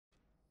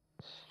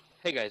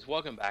Hey guys,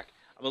 welcome back.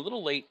 I'm a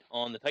little late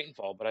on the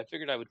Titanfall, but I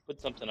figured I would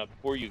put something up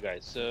for you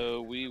guys.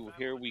 So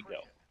here we go.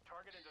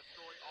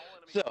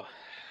 So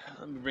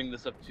let me bring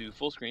this up to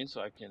full screen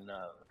so I can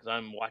because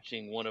I'm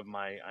watching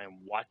my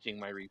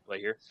replay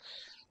here.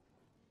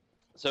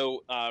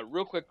 So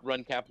real quick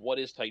run cap. What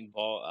is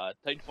Titanfall?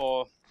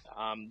 Titanfall.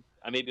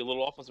 I may be a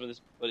little off on some of this,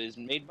 but is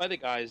made by the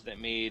guys that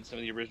made some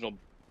of the original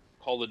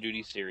Call of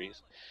Duty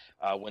series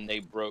when they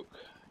broke.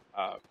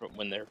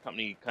 When their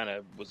company kind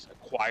of was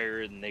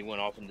acquired and they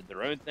went off and did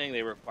their own thing,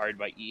 they were acquired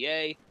by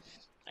EA,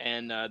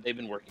 and they've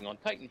been working on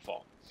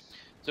Titanfall.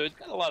 So it's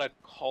got a lot of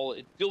call.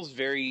 It feels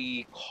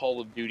very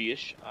Call of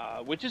Duty-ish,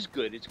 which is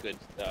good. It's good.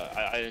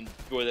 I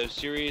enjoy those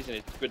series, and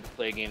it's good to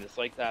play a game that's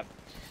like that.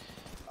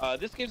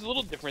 This game's a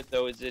little different,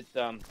 though. It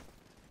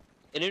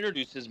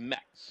introduces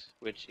mechs,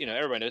 which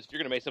everybody knows. If you're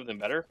going to make something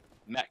better,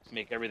 mechs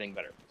make everything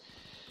better.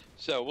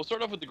 So we'll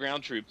start off with the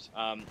ground troops.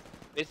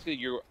 Basically,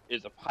 you're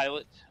a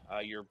pilot.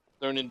 You're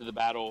thrown into the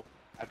battle.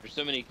 After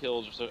so many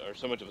kills or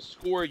so much of a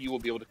score, you will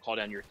be able to call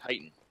down your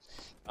Titan.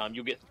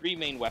 You'll get three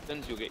main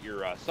weapons. You'll get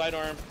your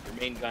sidearm, your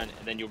main gun,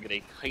 and then you'll get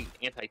a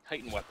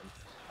anti-Titan weapon.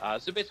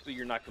 So basically,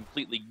 you're not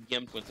completely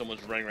gimped when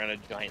someone's running around in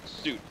a giant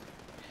suit.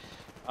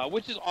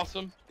 Which is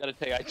awesome. Gotta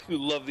tell you, I do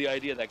love the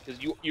idea of that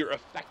because you're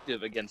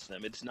effective against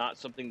them. It's not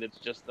something that's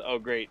just, oh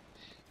great,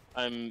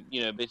 I'm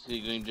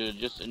basically going to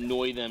just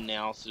annoy them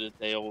now so that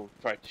they'll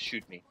try to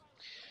shoot me.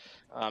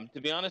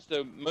 To be honest,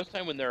 though, most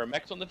time when there are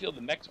mechs on the field,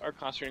 the mechs are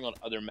concentrating on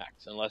other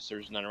mechs. Unless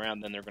there's none around,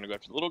 then they're going to go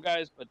after the little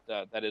guys. But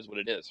that is what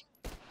it is.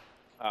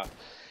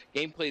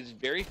 Gameplay is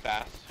very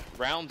fast.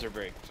 Rounds are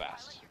very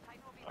fast.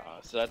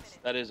 So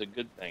that is a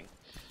good thing.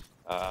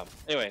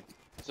 Anyway,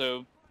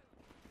 so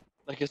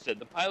like I said,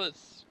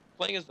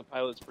 playing as the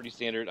pilot's pretty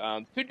standard.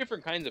 Two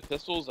different kinds of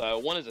pistols.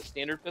 One is a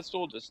standard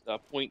pistol, just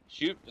point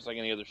shoot, just like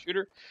any other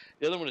shooter.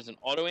 The other one is an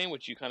auto aim,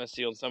 which you kind of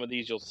see on some of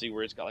these. You'll see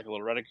where it's got like a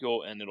little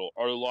reticule, and it'll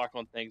auto lock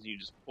on things. And you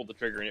just pull the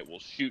trigger, and it will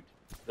shoot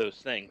those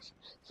things.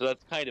 So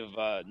that's kind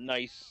of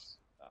nice.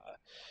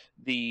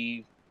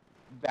 The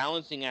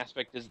balancing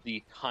aspect is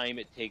the time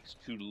it takes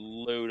to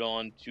load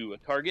on to a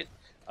target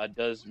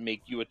does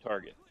make you a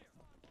target.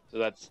 So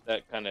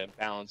that kind of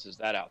balances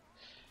that out.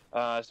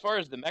 As far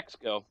as the mechs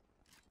go,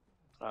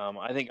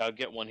 I think I'll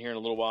get one here in a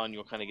little while, and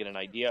you'll kind of get an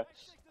idea.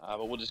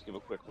 But we'll just give a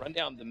quick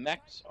rundown. The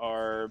mechs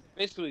are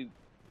basically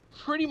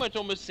pretty much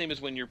almost the same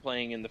as when you're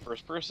playing in the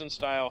first-person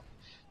style.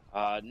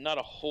 Not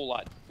a whole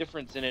lot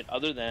difference in it,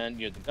 other than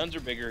the guns are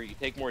bigger, you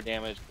take more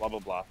damage, blah blah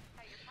blah.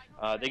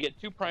 They get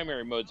two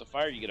primary modes of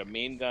fire. You get a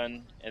main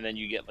gun, and then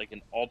you get like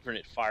an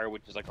alternate fire,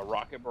 which is like a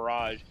rocket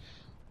barrage,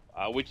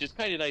 which is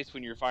kind of nice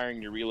when you're firing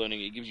and you're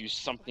reloading. It gives you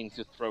something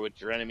to throw at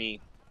your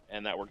enemy,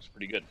 and that works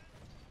pretty good.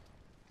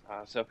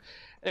 So,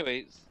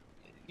 anyways,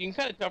 you can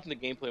kind of tell from the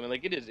gameplay. I mean,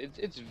 like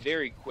it's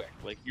very quick.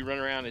 Like you run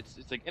around, it's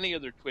like any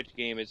other Twitch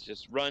game. It's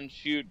just run,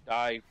 shoot,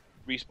 die,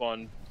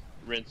 respawn,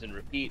 rinse, and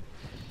repeat.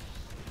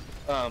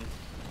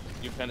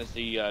 You kind of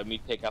see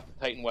me take out the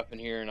Titan weapon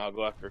here, and I'll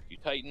go after a few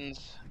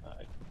Titans.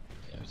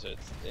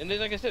 And then,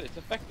 like I said, it's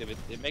effective.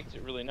 It makes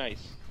it really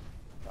nice.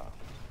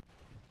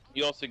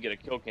 You also get a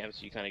kill cam,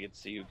 so you kind of get to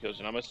see who kills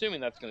you. And I'm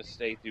assuming that's going to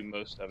stay through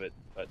most of it,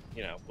 but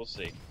we'll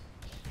see.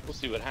 We'll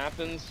see what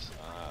happens.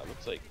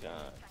 Looks like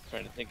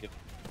trying to think if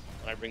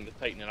when I bring the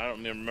Titan in, I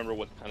don't remember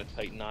what kind of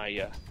Titan I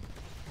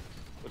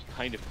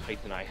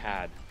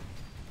had,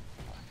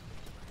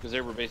 because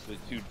there were basically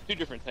two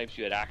different types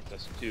you had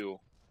access to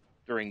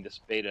during this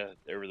beta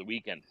over the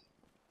weekend.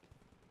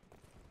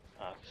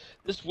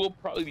 This will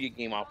probably be a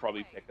game I'll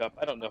probably pick up.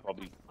 I don't know if I'll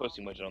be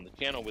posting much on the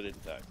channel with it.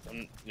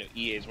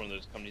 EA is one of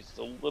those companies that's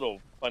a little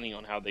funny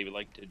on how they would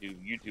like to do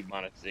YouTube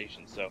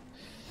monetization. So,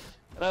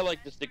 and I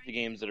like to stick to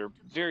games that are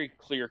very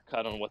clear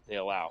cut on what they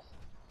allow.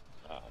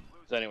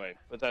 So anyway,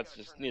 but that's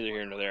just neither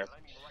here nor there.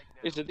 Like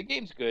I said, the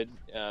game's good.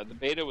 The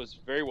beta was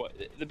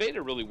the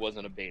beta really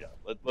wasn't a beta.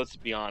 Let's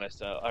be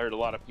honest. I heard a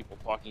lot of people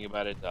talking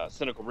about it.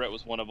 Cynical Brett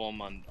was one of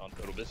them on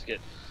Total Biscuit.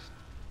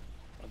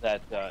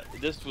 That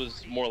this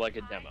was more like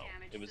a demo.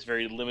 It was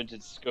very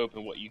limited scope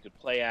in what you could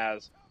play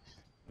as,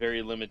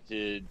 very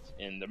limited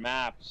in the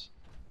maps.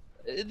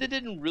 It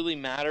didn't really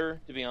matter,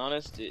 to be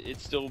honest.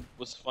 It still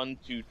was fun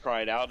to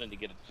try it out and to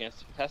get a chance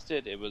to test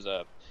it. It was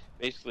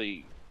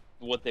basically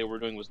what they were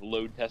doing was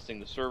load testing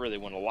the server. They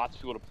wanted lots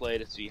of people to play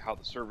to see how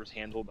the server's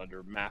handled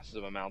under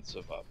massive amounts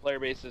of player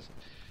bases.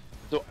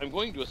 So I'm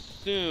going to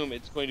assume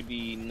it's going to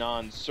be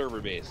non-server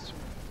based.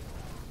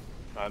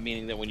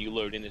 Meaning that when you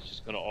load in, it's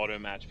just going to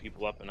auto-match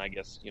people up, and I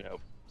guess,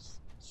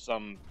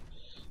 some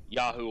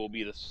Yahoo will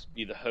be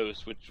the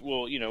host, which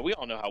will, we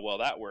all know how well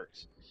that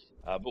works.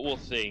 But we'll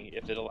see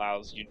if it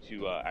allows you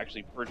to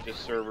actually purchase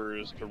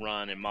servers to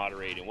run and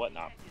moderate and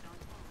whatnot.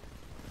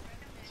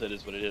 So it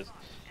is what it is.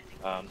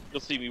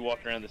 You'll see me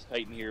walk around this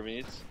Titan here. I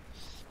mean,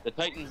 the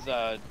Titans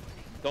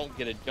don't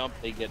get a jump;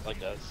 they get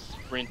like a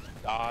sprint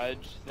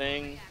dodge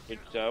thing, which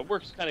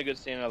works kind of good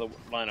staying out of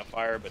the line of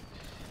fire, but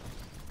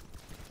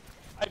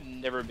I've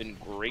never been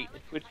great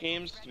at Twitch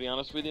games, to be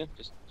honest with you.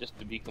 Just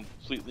to be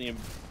completely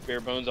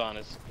bare bones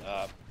honest.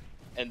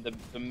 And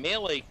the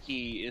melee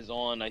key is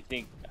on, I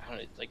think, don't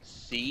know, it's like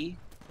C,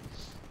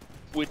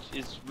 which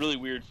is really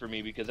weird for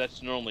me because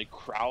that's normally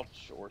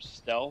crouch or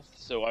stealth.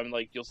 So I'm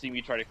like, you'll see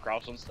me try to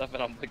crouch on stuff,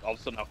 and I'm like, all of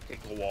a sudden I'll kick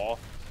a wall.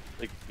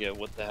 Like,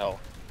 what the hell?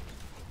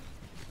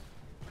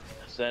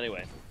 So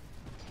anyway,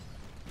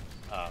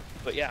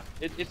 but yeah,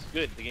 it's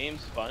good. The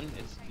game's fun.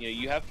 It's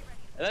you have,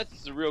 and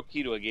that's the real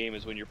key to a game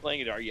is when you're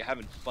playing it. Are you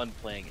having fun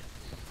playing it?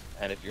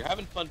 And if you're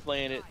having fun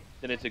playing it,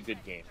 then it's a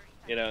good game.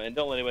 And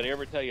don't let anybody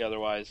ever tell you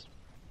otherwise.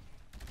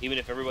 Even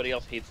if everybody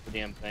else hates the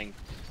damn thing,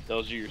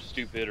 tells you you're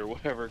stupid or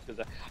whatever.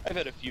 Because I've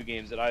had a few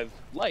games that I've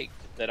liked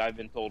that I've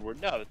been told were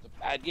no, that's a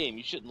bad game.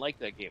 You shouldn't like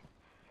that game.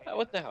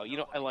 What the hell?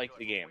 I like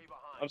the game.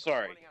 I'm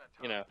sorry.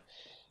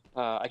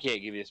 I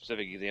can't give you a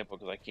specific example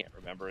because I can't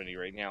remember any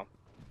right now.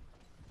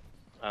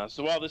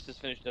 So while this is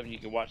finished up and you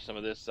can watch some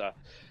of this,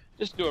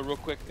 just do a real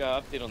quick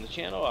update on the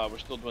channel. We're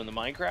still doing the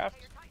Minecraft.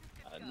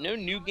 No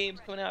new games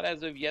coming out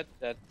as of yet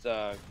that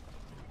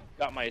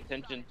got my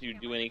attention to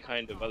do any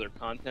kind of other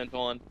content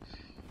on.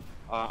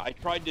 I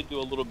tried to do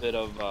a little bit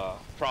of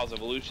Trials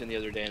Evolution the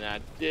other day, and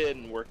that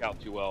didn't work out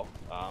too well.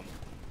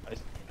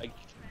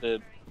 The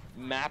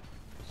map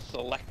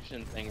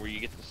selection thing where you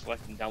get to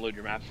select and download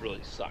your maps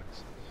really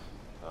sucks.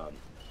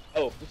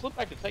 To flip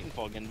back to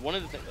Titanfall again, one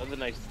of the other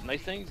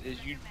nice things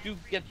is you do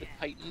get the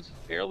Titans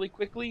fairly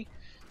quickly,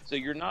 so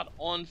you're not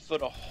on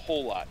foot a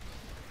whole lot.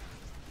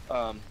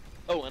 And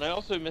I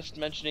also missed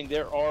mentioning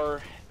there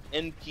are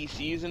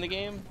NPCs in the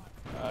game.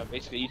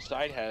 Basically, each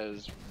side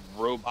has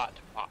robot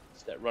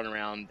bots that run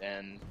around,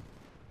 and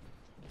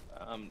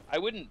I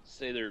wouldn't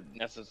say they're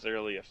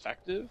necessarily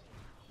effective.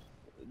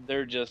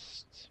 There's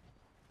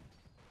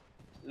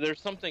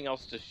something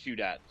else to shoot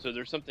at. So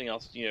there's something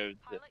else, to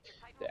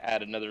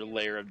add another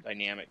layer of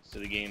dynamics to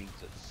the game,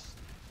 that's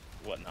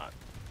whatnot.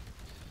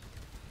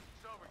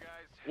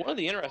 One of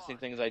the interesting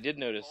things I did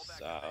notice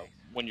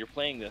when you're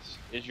playing this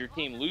is your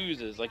team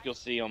loses, like you'll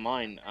see on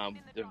mine,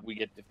 we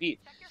get defeat.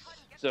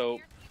 So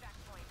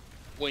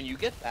when you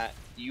get that,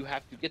 you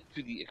have to get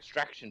to the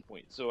extraction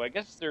point. So I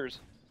guess there's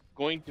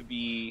going to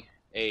be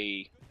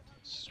a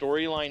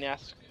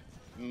storyline-esque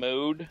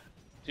mode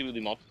to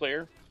the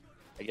multiplayer,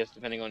 I guess,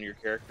 depending on your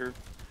character,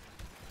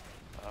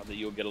 that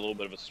you'll get a little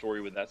bit of a story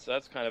with that. So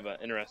that's kind of an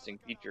interesting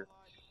feature.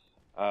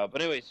 But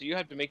anyway, so you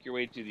have to make your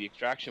way to the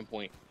extraction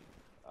point.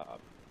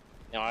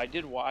 Now I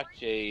did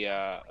watch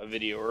a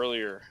video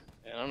earlier,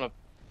 and I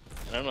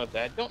don't know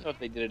if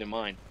they did it in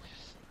mine,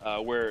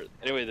 where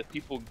anyway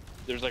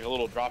there's like a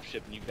little drop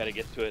ship and you've got to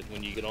get to it. And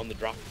when you get on the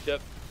drop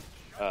ship,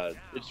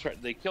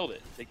 they killed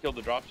it. They killed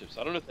the drop ship.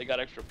 So I don't know if they got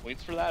extra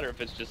points for that or if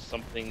it's just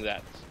something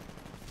that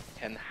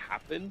can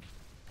happen.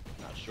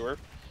 I'm not sure.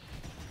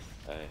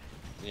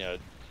 A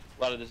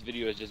lot of this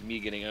video is just me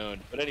getting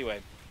owned. But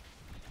anyway,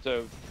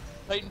 so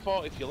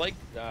Titanfall, if you like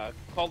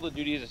Call of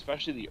Duties,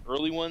 especially the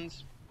early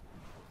ones,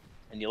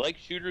 and you like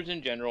shooters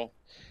in general,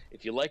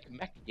 if you like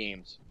mech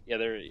games,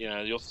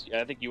 you'll see,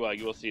 I think you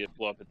will see it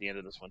blow up at the end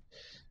of this one.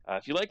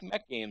 If you like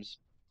mech games,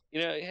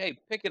 hey,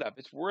 pick it up.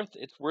 It's worth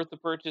the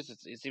purchase.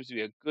 It seems to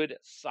be a good,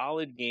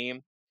 solid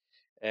game,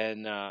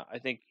 and I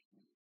think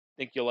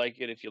you'll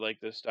like it if you like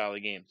those style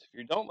of games. If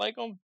you don't like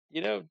them,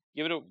 give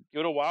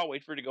it a while.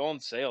 Wait for it to go on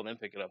sale, then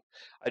pick it up.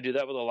 I do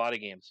that with a lot of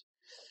games.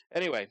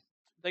 Anyway,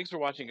 thanks for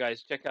watching,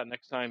 guys. Check out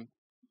next time.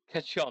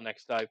 Catch y'all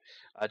next time.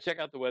 Check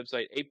out the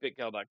website,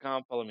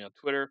 8bitgal.com. Follow me on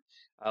Twitter.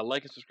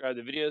 Like and subscribe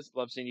to the videos.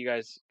 Love seeing you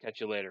guys. Catch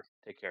you later.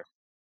 Take care.